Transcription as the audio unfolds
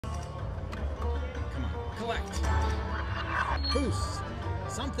collect. Boost.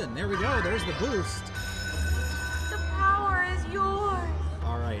 Something. There we go. There's the boost. The power is yours.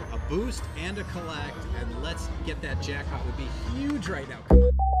 All right, a boost and a collect, and let's get that jackpot. Would be huge right now. Come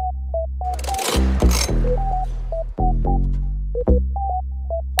on.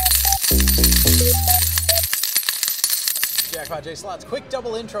 Jackpot J slots. Quick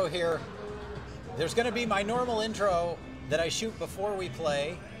double intro here. There's going to be my normal intro that I shoot before we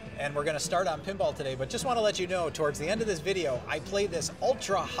play, and we're going to start on pinball today, but just want to let you know, towards the end of this video, I play this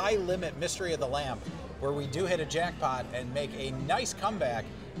ultra high limit Mystery of the Lamp, where we do hit a jackpot and make a nice comeback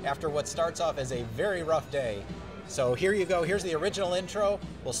after what starts off as a very rough day. So here you go. Here's the original intro.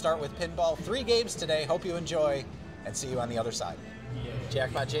 We'll start with pinball. 3 games today. Hope you enjoy, and see you on the other side.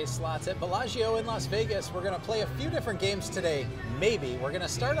 Jackpot J slots at Bellagio in Las Vegas. We're going to play a few different games today. Maybe. We're going to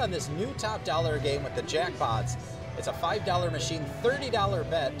start on this new top dollar game with the jackpots. It's a $5 machine, $30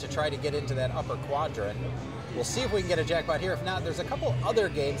 bet to try to get into that upper quadrant. We'll see if we can get a jackpot here. If not, there's a couple other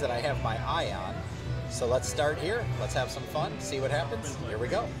games that I have my eye on. So let's start here. Let's have some fun, see what happens. Here we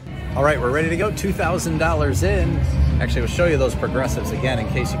go. All right, we're ready to go. $2,000 in. Actually, we'll show you those progressives again in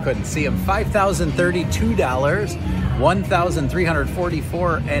case you couldn't see them. $5,032,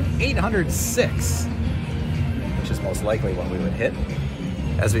 $1,344, and $806, which is most likely what we would hit.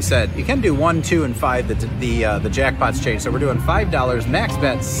 As we said, you can do 1, 2, and 5. The jackpots change. So we're doing $5. Max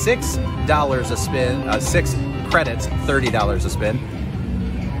bet $6 a spin. 6 credits, $30 a spin.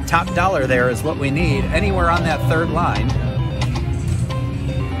 Top dollar there is what we need. Anywhere on that third line.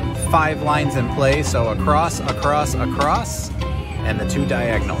 5 lines in play, so across, across, across, and the 2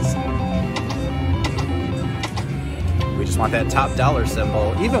 diagonals. We just want that top dollar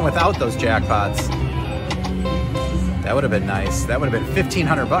symbol. Even without those jackpots, that would have been nice. That would have been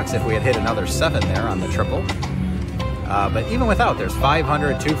 $1,500 if we had hit another 7 there on the triple. But even without, there's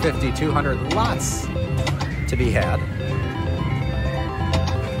 500, 250, 200, lots to be had.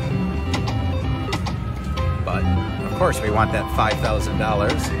 But of course, we want that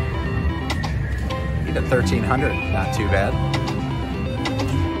 $5,000. Even $1,300, not too bad.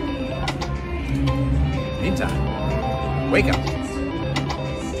 Meantime, wake up.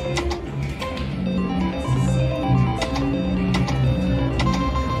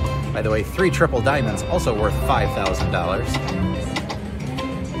 By the way, 3 triple diamonds, also worth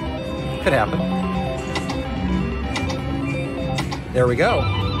 $5,000. Could happen. There we go.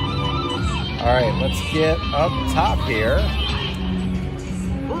 All right, let's get up top here.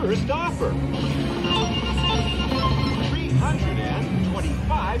 First offer.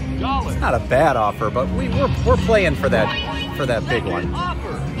 $325. It's not a bad offer, but we're playing for that big one.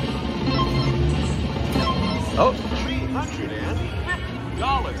 Offer. Oh.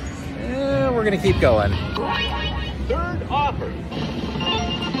 $350. We're gonna keep going. Third offer.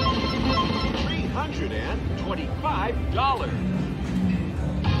 $325.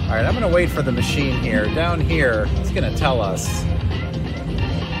 All right, I'm gonna wait for the machine here. Down here, it's gonna tell us.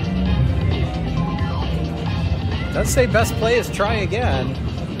 It does say best play is try again.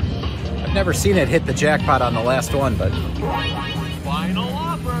 I've never seen it hit the jackpot on the last one, but. Final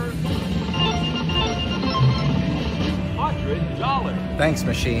offer. $200. Thanks,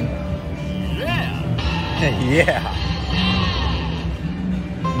 machine. Yeah. Yeah.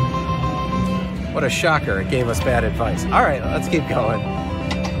 What a shocker, it gave us bad advice. All right, let's keep going.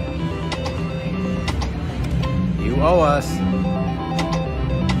 You owe us.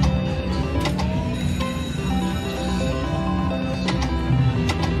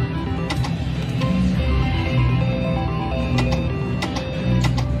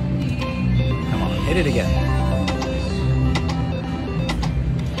 Come on, hit it again.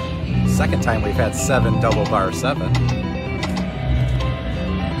 Second time we've had 7 double bar 7.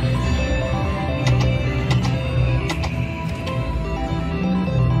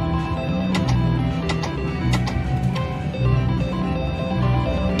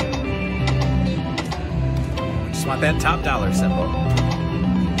 Just want that top dollar symbol.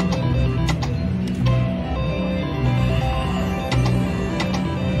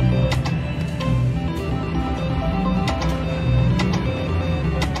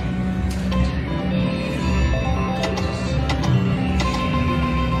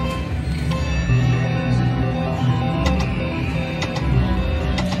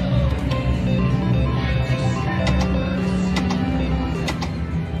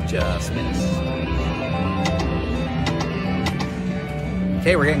 Just missed.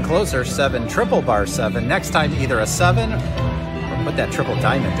 Okay, we're getting closer. 7 triple bar 7. Next time, either a 7 or put that triple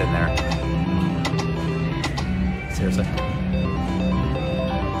diamond in there. Seriously.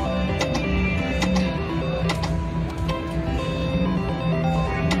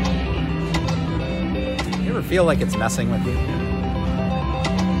 feel like it's messing with you?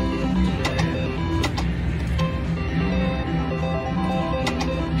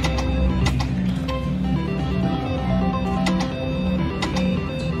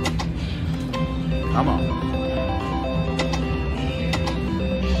 Come on.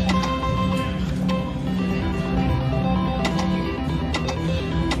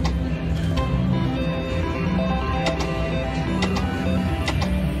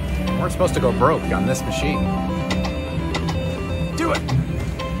 We're supposed to go broke on this machine. Do it!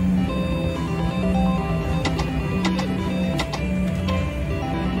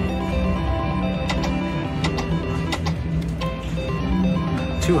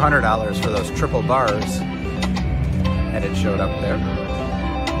 $200 for those triple bars, and it showed up there.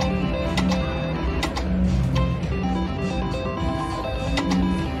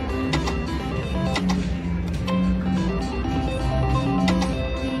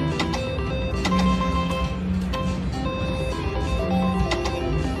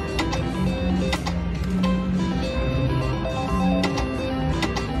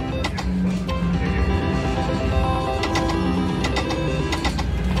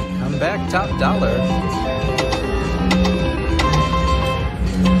 Back top dollar.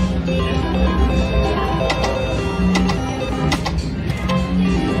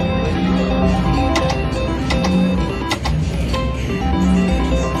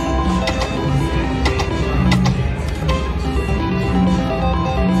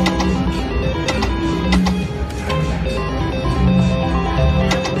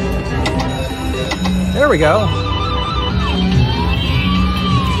 There we go.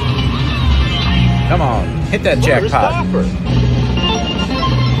 Come on, hit that jackpot. Offer.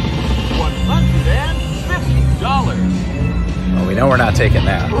 $150. Well, we know we're not taking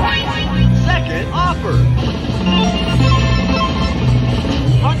that. Second offer.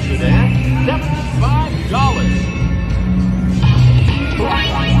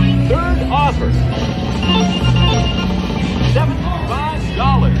 $275. Third offer.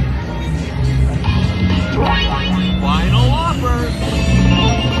 $75. Final offer.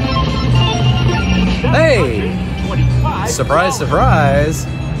 Hey! Surprise, surprise!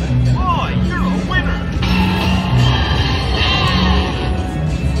 Roy, you're a winner!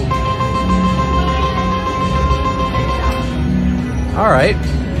 All right,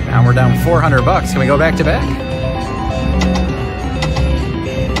 now we're down 400 bucks. Can we go back to back?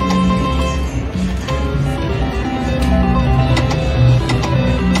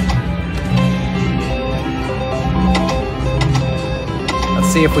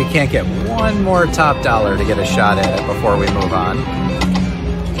 See if we can't get one more top dollar to get a shot at it before we move on.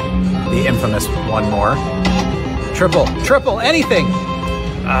 The infamous one more. Triple, triple, anything!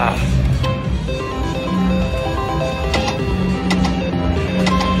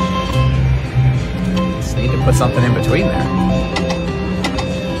 Just need to put something in between there.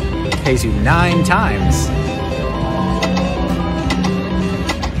 It pays you 9 times.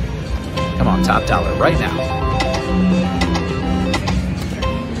 Come on, top dollar right now.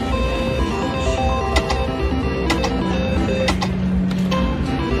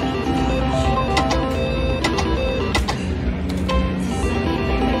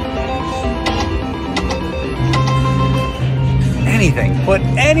 Anything, put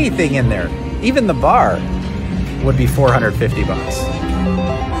anything in there. Even the bar would be 450 bucks.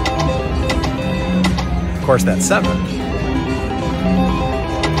 Of course, that 7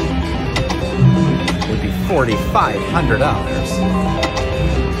 would be $4,500.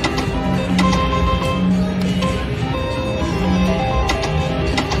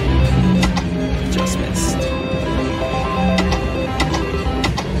 Just missed.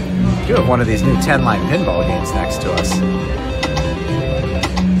 You have one of these new 10-line pinball games next to us.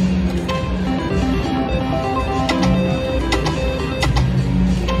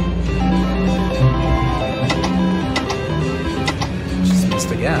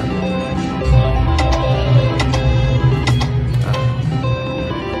 Again.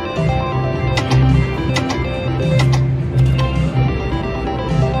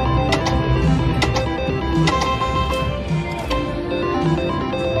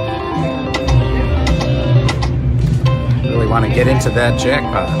 Really want to get into that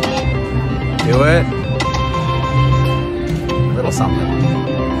jackpot. Do it. A little something.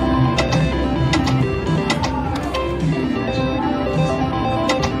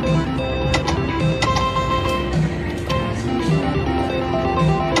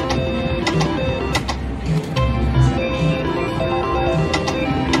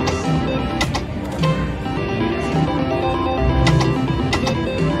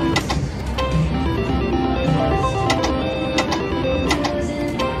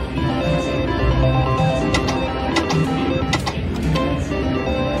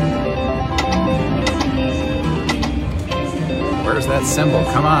 that symbol.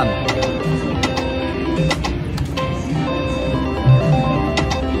 Come on.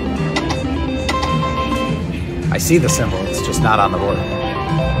 I see the symbol. It's just not on the board.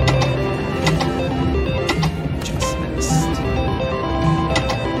 Just missed.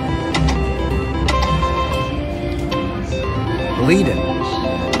 Bleeding.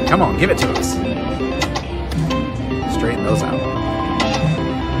 Come on, give it to us. Straighten those out.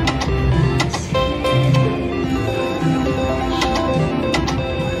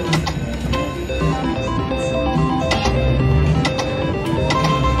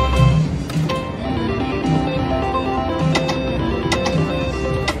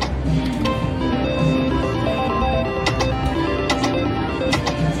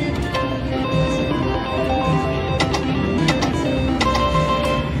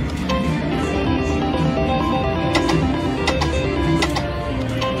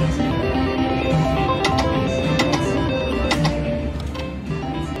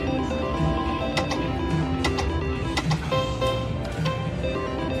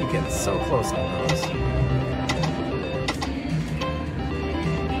 So close on those.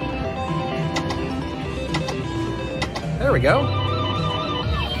 There we go.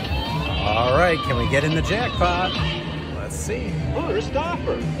 All right, can we get in the jackpot? Let's see. First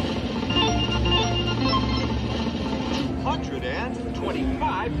offer.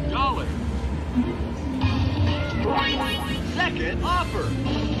 $225. Second offer.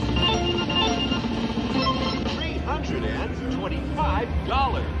 $325.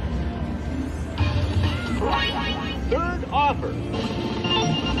 Third offer.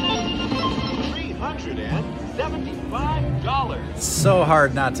 $375. So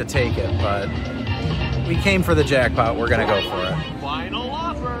hard not to take it, but we came for the jackpot. We're gonna go for it. Final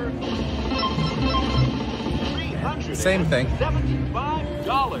offer. Same thing.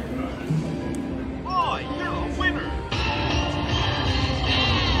 $75. Boy, you're a winner.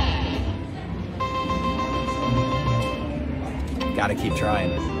 Gotta keep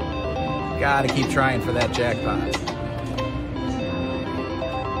trying. Gotta keep trying for that jackpot.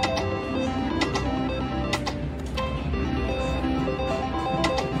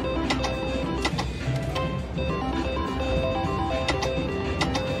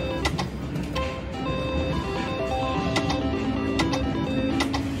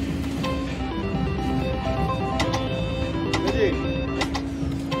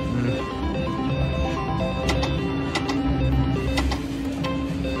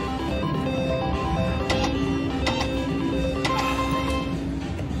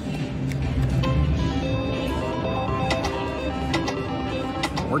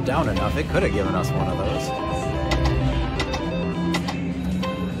 We're down enough. It could have given us one of those.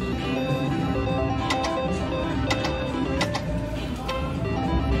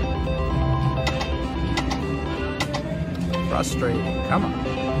 Frustrating. Come on.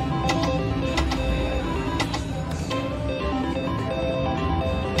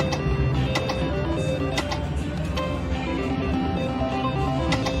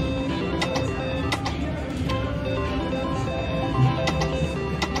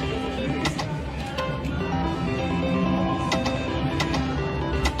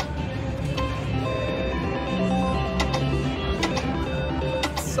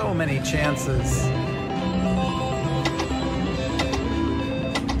 So many chances.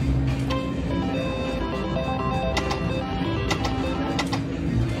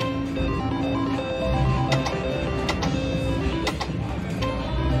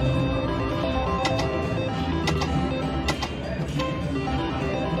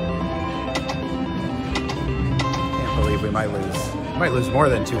 Can't believe we might lose. Might lose more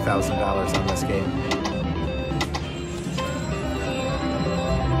than $2,000 on this game.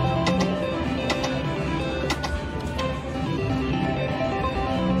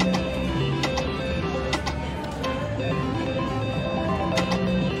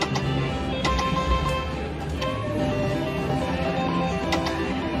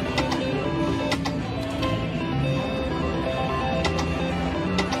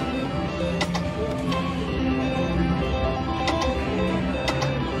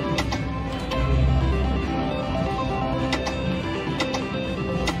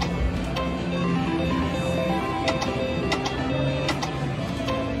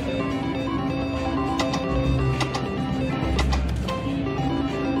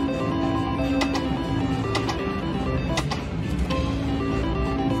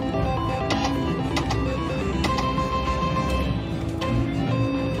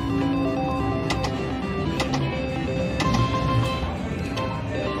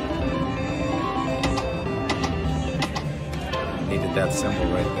 Needed that symbol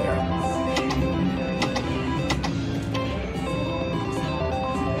right there.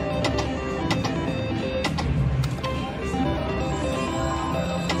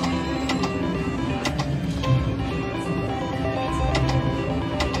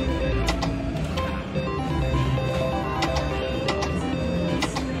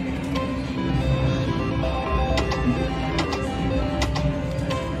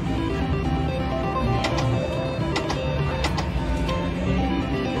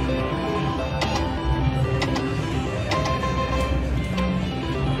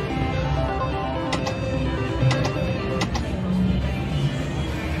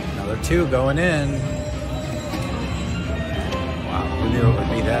 Another 2 going in. Wow, who knew it would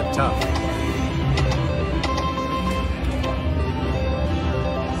be that tough?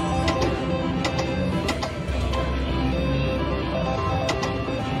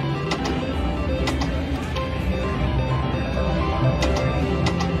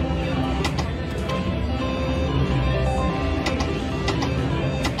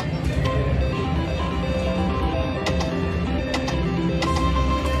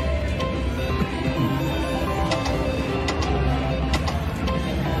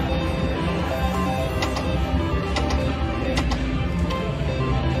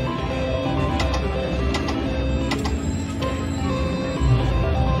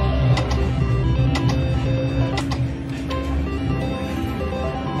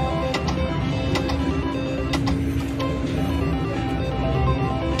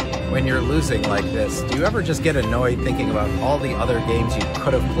 When you're losing like this, do you ever just get annoyed thinking about all the other games you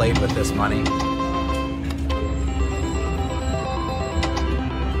could have played with this money?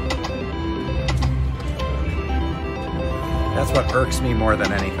 That's what irks me more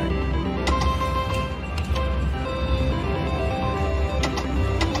than anything.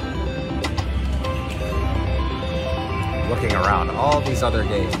 Looking around all these other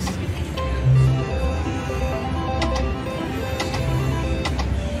games.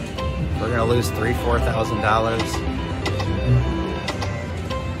 We're gonna lose $3,000–$4,000.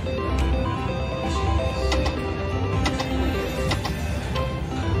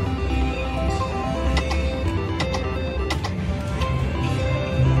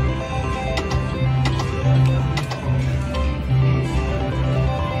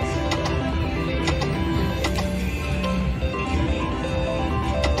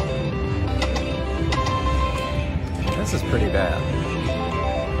 This is pretty bad.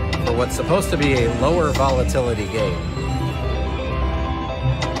 For what's supposed to be a lower volatility game.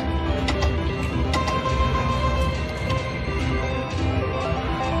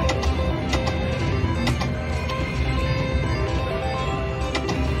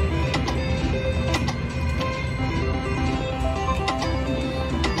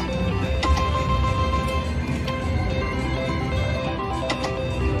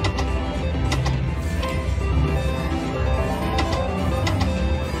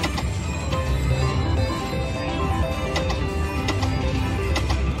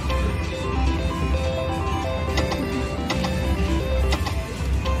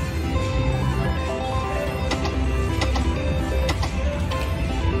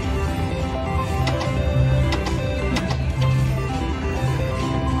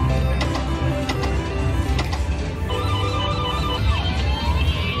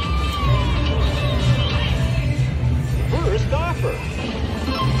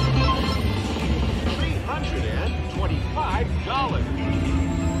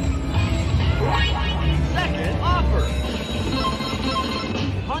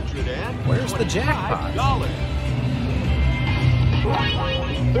 Where's the jackpot?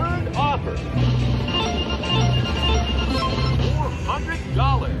 Third offer.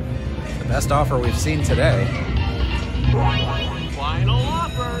 $400. The best offer we've seen today. Final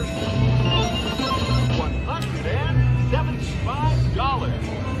offer. $175.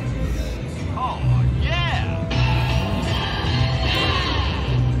 Oh, yeah.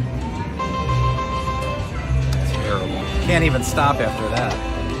 Terrible. Can't even stop after that.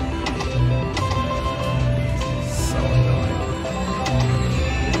 So annoying.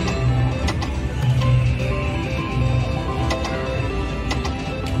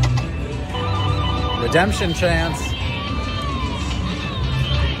 Redemption chance.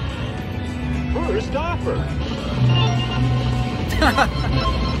 First offer.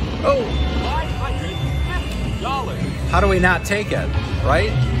 Oh. $550. How do we not take it,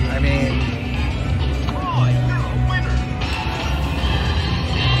 right? I mean, Oh, you're a winner.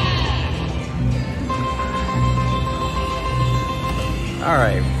 all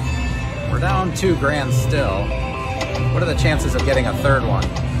right. We're down $2,000 still. What are the chances of getting a third one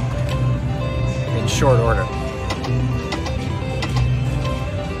in short order?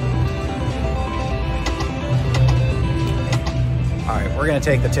 All right, we're gonna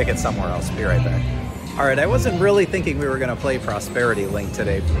take the ticket somewhere else. Be right back. All right, I wasn't really thinking we were gonna play Prosperity Link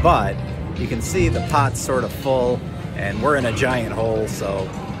today, but you can see the pot's sort of full and we're in a giant hole, so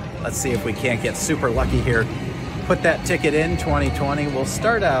let's see if we can't get super lucky here. Put that ticket in, 2020. We'll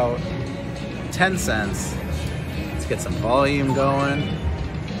start out 10 cents. Let's get some volume going.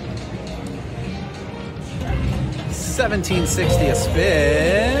 $17.60 a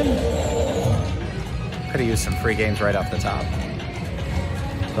spin. Could have used some free games right off the top.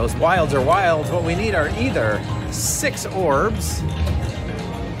 Those wilds are wilds. What we need are either 6 orbs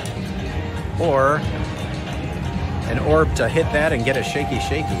or an orb to hit that and get a shaky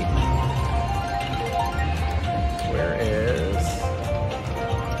shaky. Where is...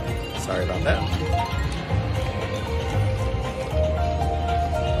 Sorry about that.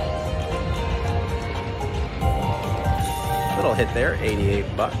 Little hit there, 88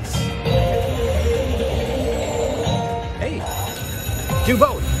 bucks. Hey, do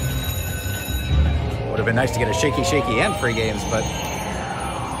both. Would have been nice to get a shaky shaky and free games, but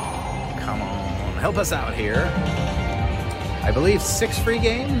come on, help us out here. I believe 6 free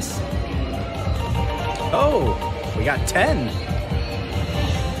games. Oh, we got 10.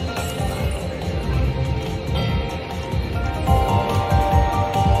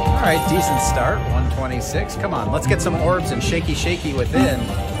 All right, decent start, 126. Come on, let's get some orbs and shaky shaky within.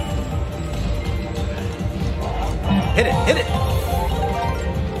 Hit it, hit it.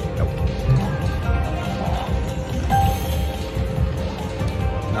 Nope.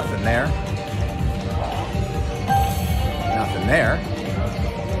 Nothing there. Nothing there.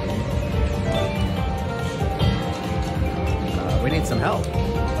 We need some help.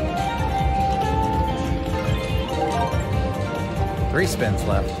 3 spins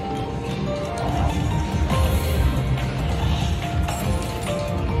left.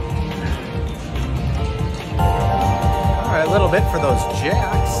 All right, a little bit for those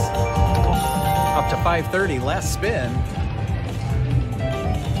jacks. Up to 530, last spin.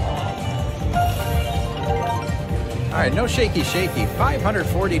 All right, no shaky shaky,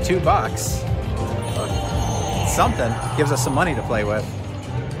 542 bucks. Something gives us some money to play with.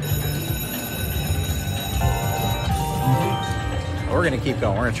 We're gonna keep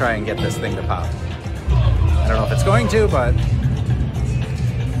going. We're gonna try and get this thing to pop. I don't know if it's going to, but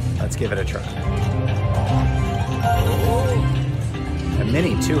let's give it a try. A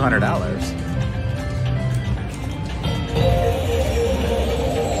mini $200.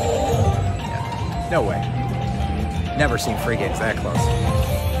 Yeah, no way. Never seen free games that close.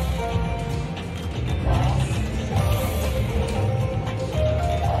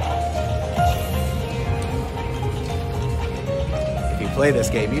 Play this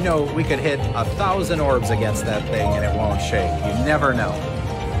game, you know we could hit 1,000 orbs against that thing and it won't shake. You never know.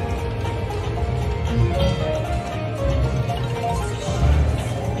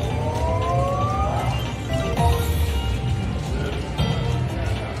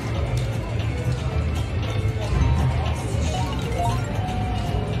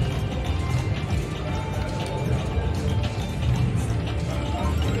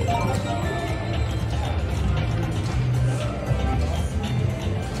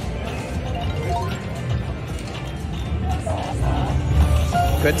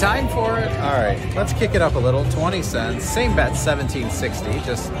 Good time for it. All right, let's kick it up a little. 20 cents. Same bet, 17.60.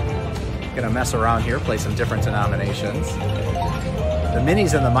 Just gonna mess around here, play some different denominations. The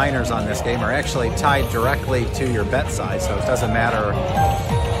minis and the minors on this game are actually tied directly to your bet size, so it doesn't matter.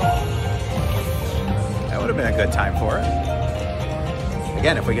 That would have been a good time for it.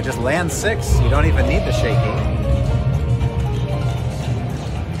 Again, if we could just land 6, you don't even need the shaky.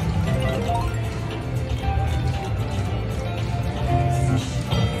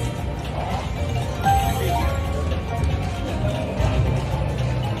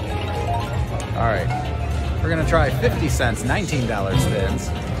 All right, we're gonna try 50 cents, $19 spins.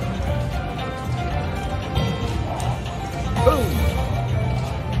 Boom!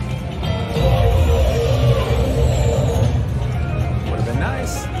 Would have been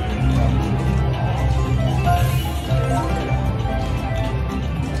nice.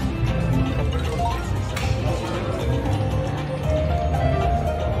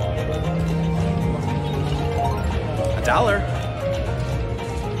 $1.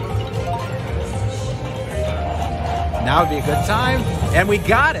 Now would be a good time. And we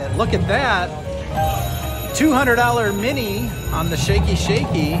got it. Look at that. $200 mini on the shaky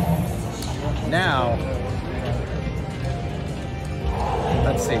shaky. Now,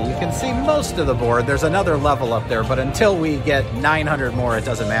 let's see. You can see most of the board. There's another level up there, but until we get 900 more, it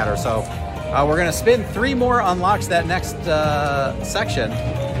doesn't matter. So we're going to spin 3 more unlocks that next section.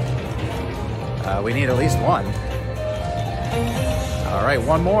 We need at least 1. All right,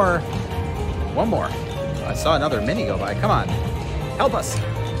 1 more. 1 more. I saw another mini go by. Come on. Help us.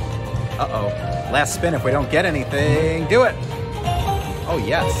 Uh-oh. Last spin if we don't get anything. Do it. Oh,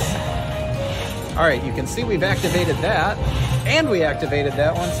 yes. All right, you can see we've activated that. And we activated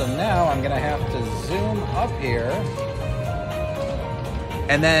that one. So now I'm going to have to zoom up here.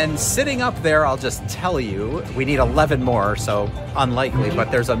 And then sitting up there, I'll just tell you, we need 11 more. So unlikely. But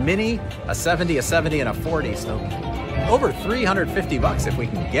there's a mini, a 70, a 70, and a 40. So over 350 bucks if we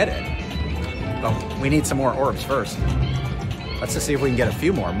can get it. But we need some more orbs first. Let's just see if we can get a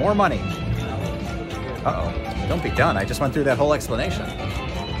few more. More money. Uh-oh. Don't be done. I just went through that whole explanation.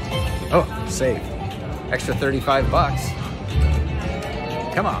 Oh, save. Extra 35 bucks.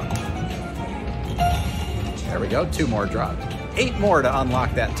 Come on. There we go. 2 more dropped. 8 more to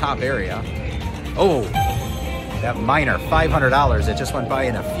unlock that top area. Oh, that miner, $500. It just went by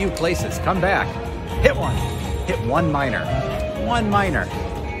in a few places. Come back. Hit one. Hit one miner. One miner.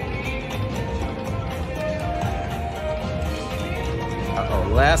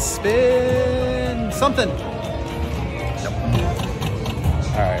 Uh-oh, last spin. Something. Nope.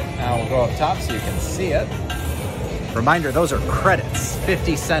 All right, now we'll go up top so you can see it. Reminder, those are credits,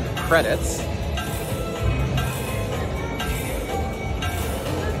 50-cent credits.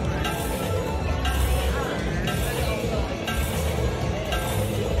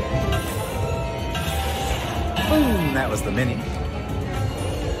 Boom, that was the mini.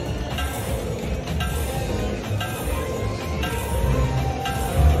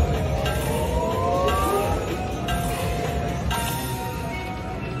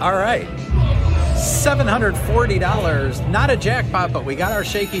 All right, $740, not a jackpot, but we got our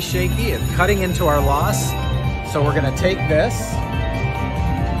shaky. It's cutting into our loss. So we're gonna take this.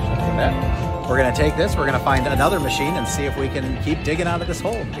 We're gonna take this, we're gonna find another machine and see if we can keep digging out of this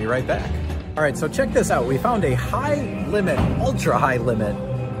hole. Be right back. All right, so check this out. We found a high limit, ultra high limit,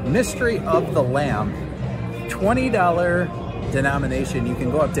 Mystery of the Lamb, $20 denomination. You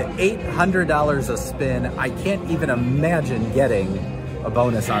can go up to $800 a spin. I can't even imagine getting a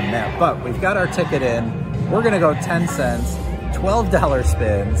bonus on that, but we've got our ticket in. We're gonna go 10 cents, $12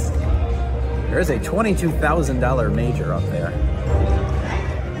 spins. There is a $22,000 major up there.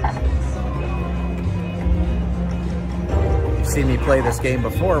 You've seen me play this game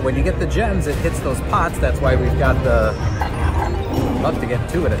before. When you get the gems, it hits those pots. That's why we've got the, I'd love to get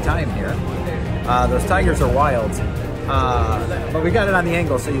 2 at a time here. Those tigers are wild. But we got it on the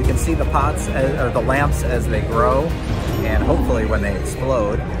angle so you can see the pots, or the lamps as they grow, and hopefully when they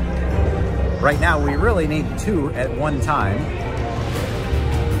explode. Right now, we really need 2 at one time.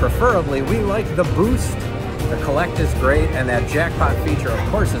 Preferably, we like the boost. The collect is great, and that jackpot feature, of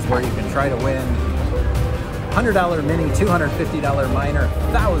course, is where you can try to win $100 mini, $250 minor,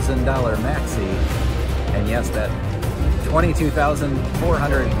 $1,000 maxi, and yes, that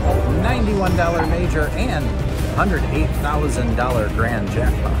 $22,491 major and $108,000 grand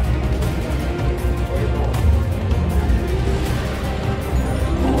jackpot.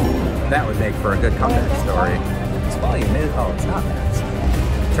 That would make for a good comeback story. This volume is, oh, it's not max.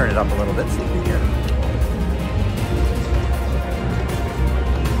 Turn it up a little bit so you can hear it.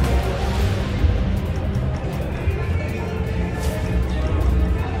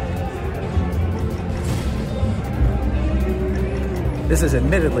 This is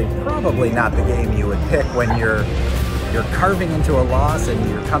admittedly probably not the game you would pick when you're carving into a loss and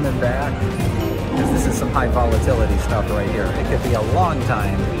you're coming back, because this is some high volatility stuff right here. It could be a long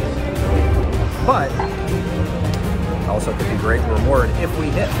time, but also could be great reward if we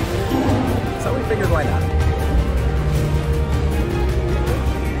hit. So we figured, why not?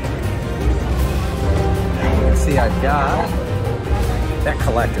 You can see I've got, that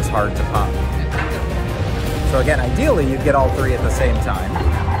collect is hard to pop. So again, ideally you'd get all 3 at the same time,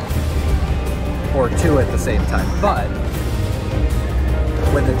 or 2 at the same time, but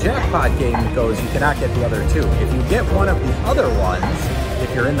when the jackpot game goes, you cannot get the other 2. If you get one of the other ones,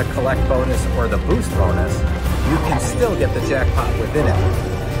 if you're in the collect bonus or the boost bonus, you can still get the jackpot within it.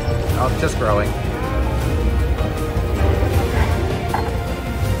 Oh, just growing.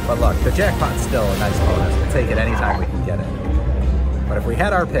 But look, the jackpot's still a nice bonus. We'll take it anytime we can get it. But if we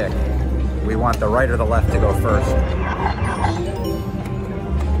had our pick, we want the right or the left to go first.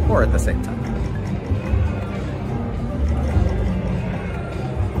 Or at the same time.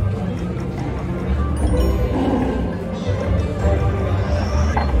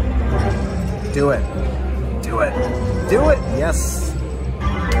 Do it. Do it. Do it. Yes.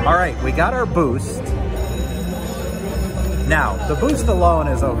 All right, we got our boost. Now, the boost alone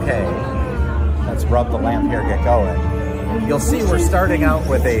is okay. Let's rub the lamp here, get going. You'll see we're starting out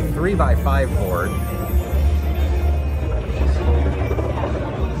with a 3x5 board.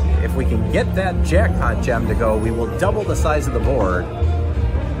 If we can get that jackpot gem to go, we will double the size of the board.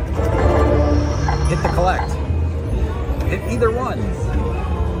 Hit the collect. Hit either one.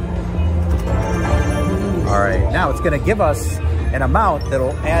 All right, now it's gonna give us an amount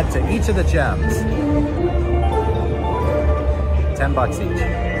that'll add to each of the gems. 10 bucks each.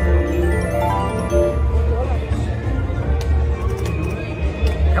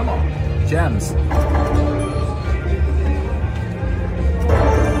 Come on, gems.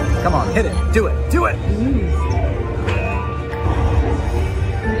 Come on, hit it, do it, do it.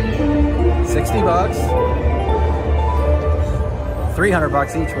 60 bucks. 300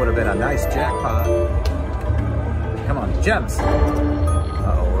 bucks each would have been a nice jackpot. Come on, gems.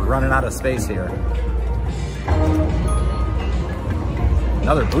 Uh-oh, we're running out of space here.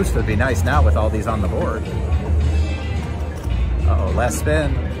 Another boost would be nice now with all these on the board. Uh-oh, last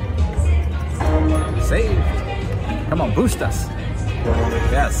spin. Saved. Come on, boost us.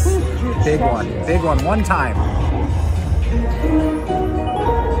 Yes, big one, one time.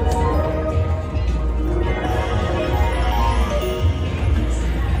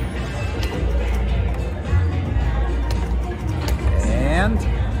 And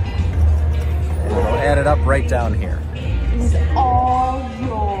we'll add it up right down here. It's all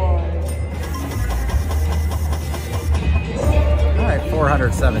yours. All right,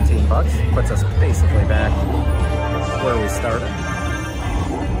 417 bucks. Puts us basically back where we started.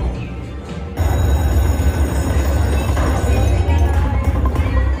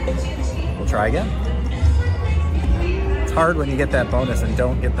 We'll try again. It's hard when you get that bonus and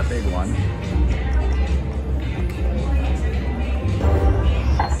don't get the big one.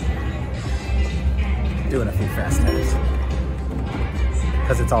 Doing a few fast taps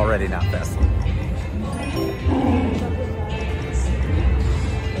because it's already not fast.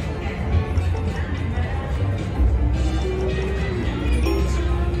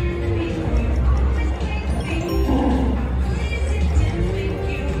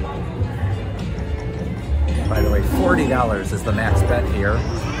 By the way, $40 is the max bet here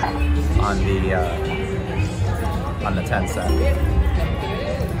on the 10 set.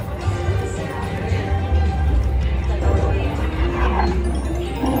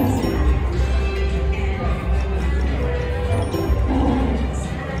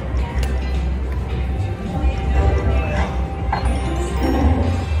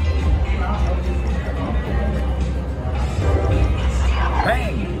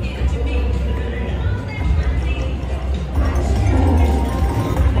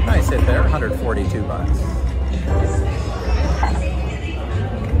 Hit there, 142 bucks.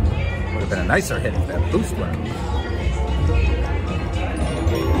 Would have been a nicer hit if that boost went.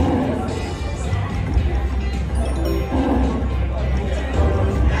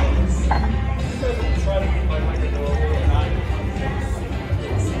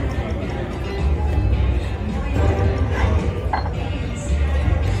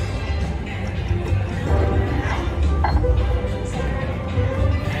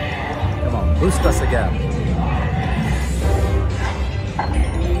 Boost us again.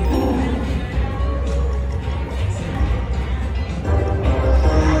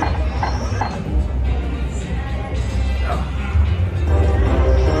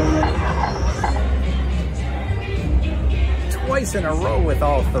 Twice in a row with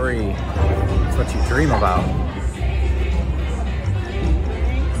all three. That's what you dream about.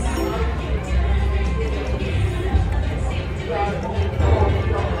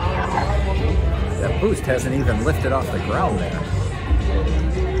 Boost hasn't even lifted off the ground there.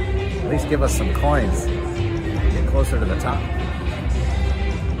 At least give us some coins. Get closer to the top.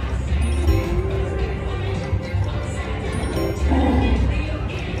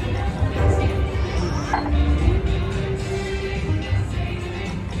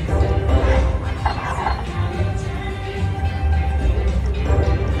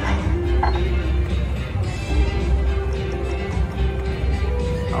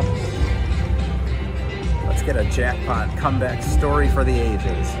 Get a jackpot comeback story for the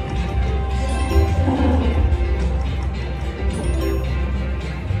ages.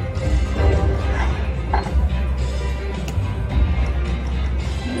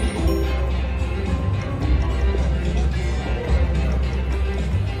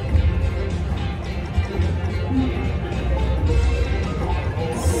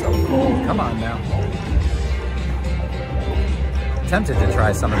 So cool. Come on now. Tempted to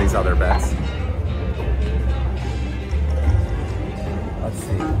try some of these other bets.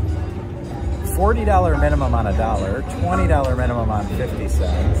 $40 minimum on $1, $20 minimum on 50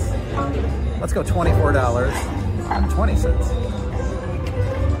 cents. Let's go $24 on 20 cents.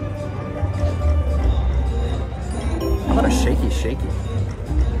 How about a shaky shaky?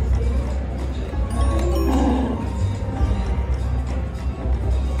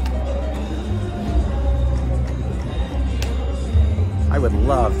 I would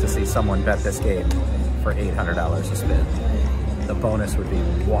love to see someone bet this game for $800 a spin. The bonus would be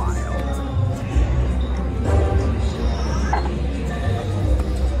wild.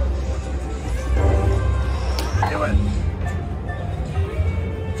 Do it.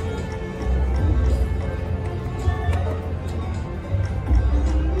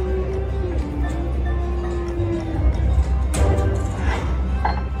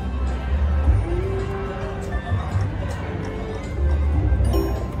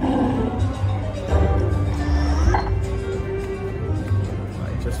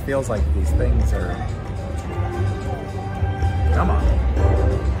 feels like these things are... Come on.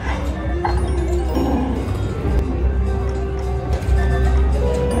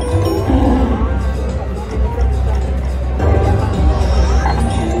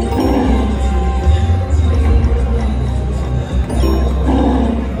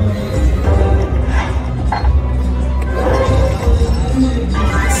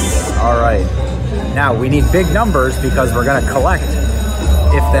 Now we need big numbers because we're gonna collect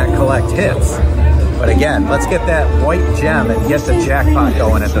if that collect hits. But again, let's get that white gem and get the jackpot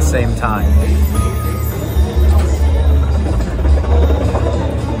going at the same time.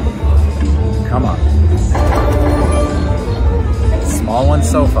 Come on. Small one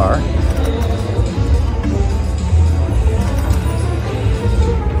so far.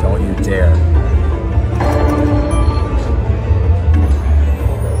 Don't you dare.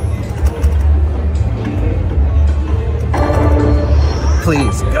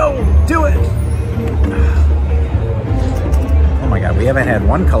 Please, go, do it. Oh my God, we haven't had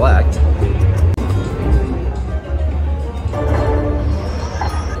one collect.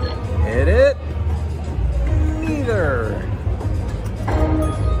 Hit it. Neither.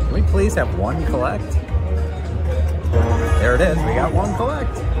 Can we please have one collect? There it is, we got one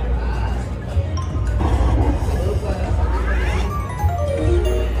collect.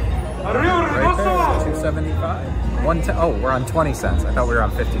 Right there, 275. Oh, we're on 20 cents. I thought we were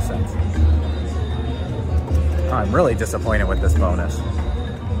on 50 cents. Oh, I'm really disappointed with this bonus.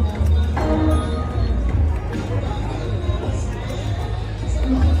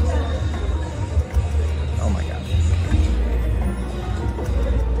 Oh my gosh.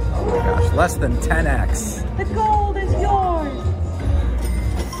 Oh my gosh, less than 10x. The gold is yours.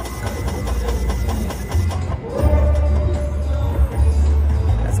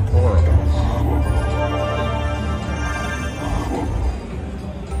 That's horrible.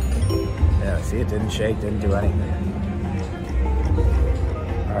 See, it didn't shake, didn't do anything.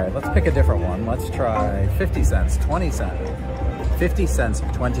 All right, let's pick a different one. Let's try 50 cents, 20 cents. 50 cents,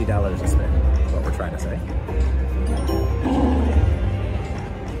 $20 a spin, is what we're trying to say.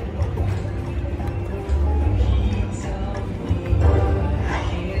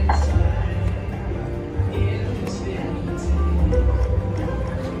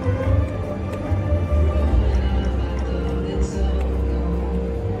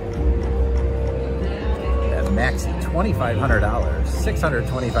 Maxi, $2,500,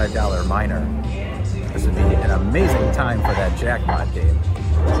 $625 minor. This would be an amazing time for that jackpot game.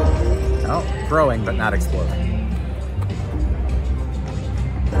 Oh, growing but not exploding.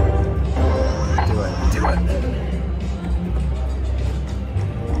 Do it, do it.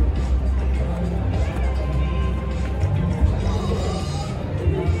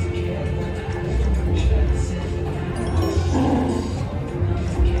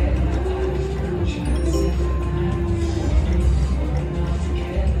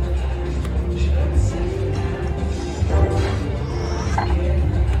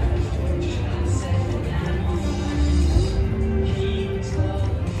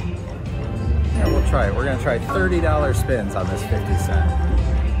 We're gonna try $30 spins on this 50 cent.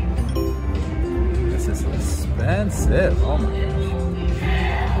 This is expensive. Oh my gosh.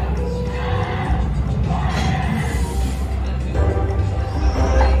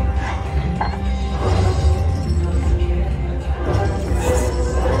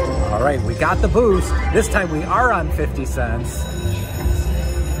 All right, we got the boost. This time we are on 50 cents.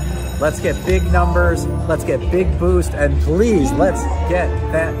 Let's get big numbers, let's get big boost, and please, let's get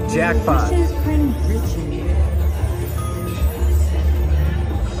that jackpot.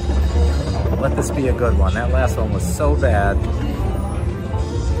 Let this be a good one. That last one was so bad.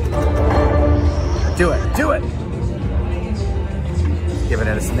 Do it, do it! Giving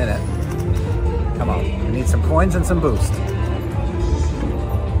it a minute. Come on, we need some coins and some boost.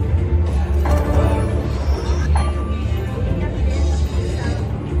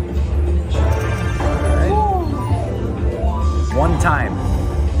 One time.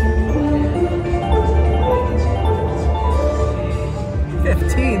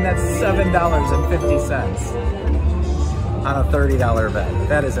 $15, that's $7.50 on a $30 bet.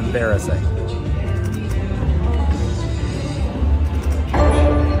 That is embarrassing.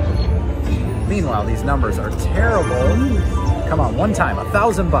 Meanwhile, these numbers are terrible. Come on, one time,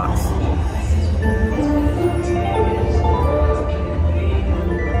 $1,000.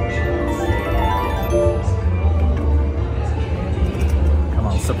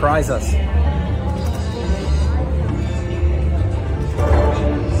 Surprise us.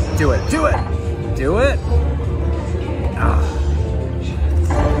 Do it, do it, do it. Ah.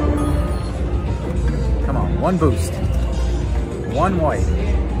 Come on, one boost, one white.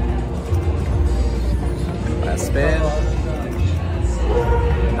 Last spin.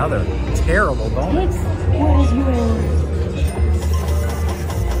 Another terrible bonus. What is yours?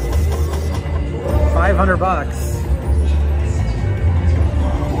 500 bucks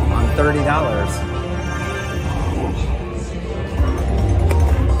on $30.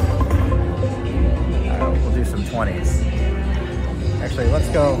 We'll do some 20s. Actually, let's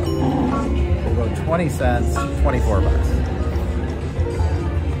go. We'll go 20 cents, 24 bucks.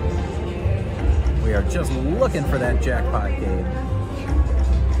 We are just looking for that jackpot game.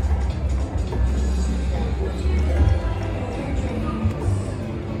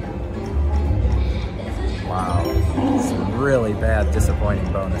 Wow, some really bad,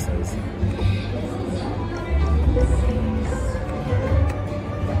 disappointing bonuses.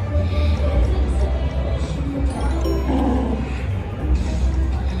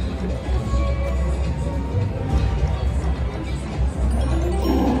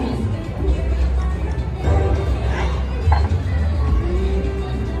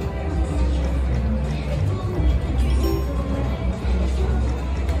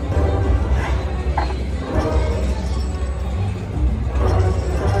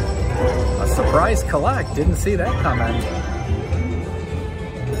 Surprise collect, didn't see that coming.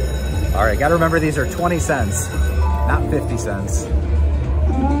 All right, gotta remember these are 20 cents, not 50 cents.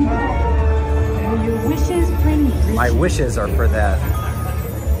 Your wishes bring riches. My wishes are for that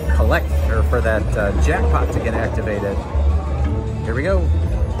collect, or for that jackpot to get activated. Here we go.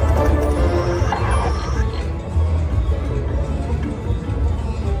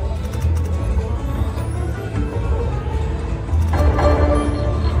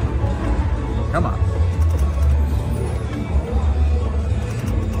 Come on.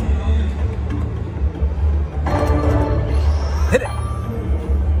 Hit it.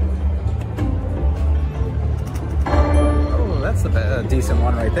 Oh, that's a decent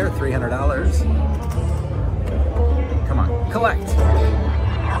one right there, $300. Come on, collect.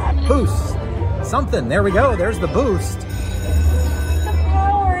 Boost. Something, there we go, there's the boost. The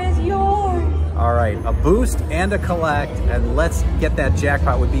power is yours. All right, a boost and a collect, and let's get that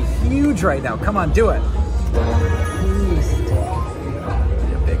jackpot. Would be huge right now. Come on, do it. Boost. Be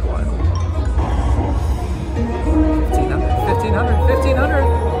a big one. 1,500, 1,500, 1,500.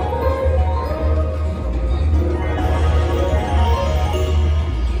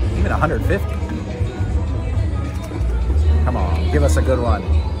 Even 150. Come on, give us a good one.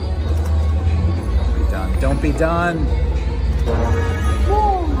 Don't be done.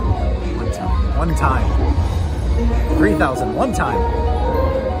 One time. 3,000, one time.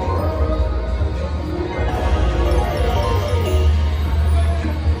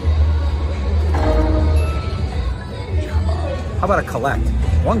 How about a collect?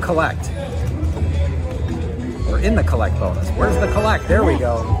 One collect. We're in the collect bonus. Where's the collect? There we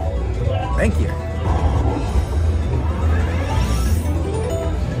go. Thank you.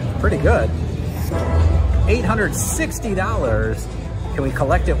 Pretty good. $860. Can we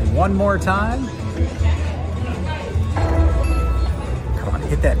collect it one more time? Come on,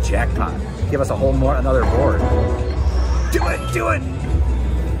 hit that jackpot. Give us a whole another board. Do it, do it!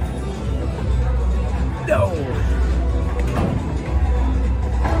 No!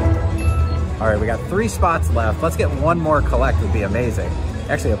 All right, we got 3 spots left. Let's get one more collect, would be amazing.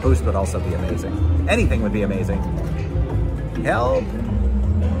 Actually, a boost would also be amazing. Anything would be amazing. Help!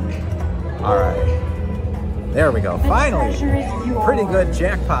 All right. There we go, finally. Pretty good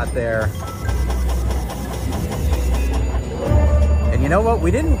jackpot there. And you know what? We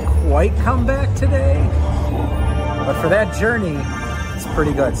didn't quite come back today, but for that journey, it's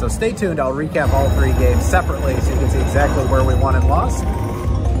pretty good. So stay tuned. I'll recap all 3 games separately so you can see exactly where we won and lost.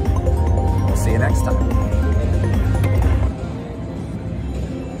 We'll see you next time.